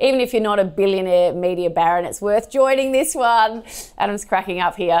 Kochie. Even if you're not a billionaire media baron, it's worth joining this one. Adam's cracking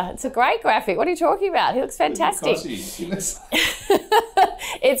up here. It's a great graphic. What are you talking about? He looks fantastic.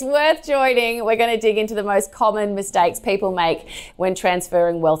 It's worth joining. We're going to dig into the most common mistakes people make when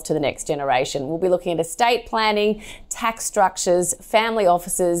transferring wealth to the next generation. We'll be looking at estate planning, tax structures, family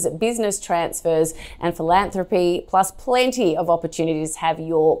offices, business transfers, and philanthropy, plus plenty of opportunities to have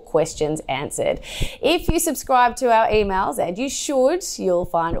your questions answered. If you subscribe to our emails, and you should, you'll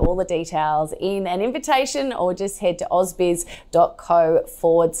find all the details in an invitation, or just head to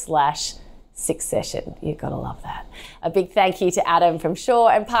ausbiz.co/6session. You've got to love that. A big thank you to Adam from Shaw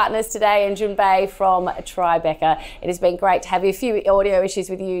and Partners today, and Junbei from Tribeca. It has been great to have you. A few audio issues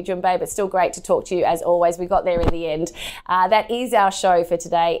with you, Junbei, but still great to talk to you as always. We got there in the end. That is our show for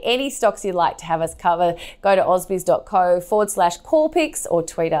today. Any stocks you'd like to have us cover, go to ausbiz.co/callpicks or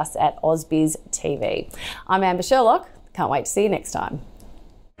tweet us at AusbizTV. I'm Amber Sherlock. Can't wait to see you next time.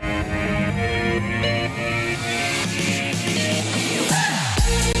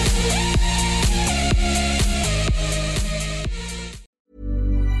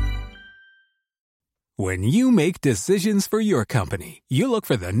 When you make decisions for your company, you look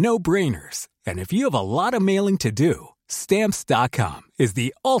for the no-brainers. And if you have a lot of mailing to do, Stamps.com is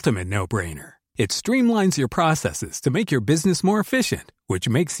the ultimate no-brainer. It streamlines your processes to make your business more efficient, which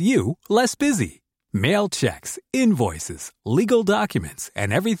makes you less busy. Mail checks, invoices, legal documents,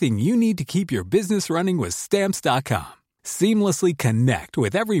 and everything you need to keep your business running with Stamps.com. Seamlessly connect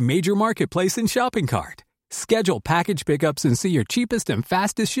with every major marketplace and shopping cart. Schedule package pickups and see your cheapest and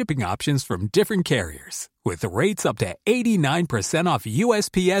fastest shipping options from different carriers, with rates up to 89% off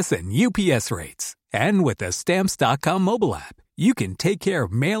USPS and UPS rates. And with the Stamps.com mobile app, you can take care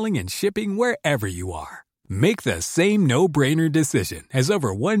of mailing and shipping wherever you are. Make the same no-brainer decision as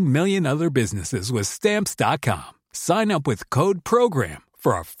over 1 million other businesses with Stamps.com. Sign up with code PROGRAM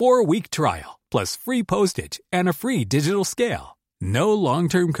for a 4-week trial, plus free postage and a free digital scale. No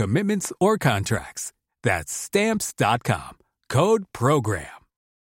long-term commitments or contracts. That's Stamps.com. Code PROGRAM.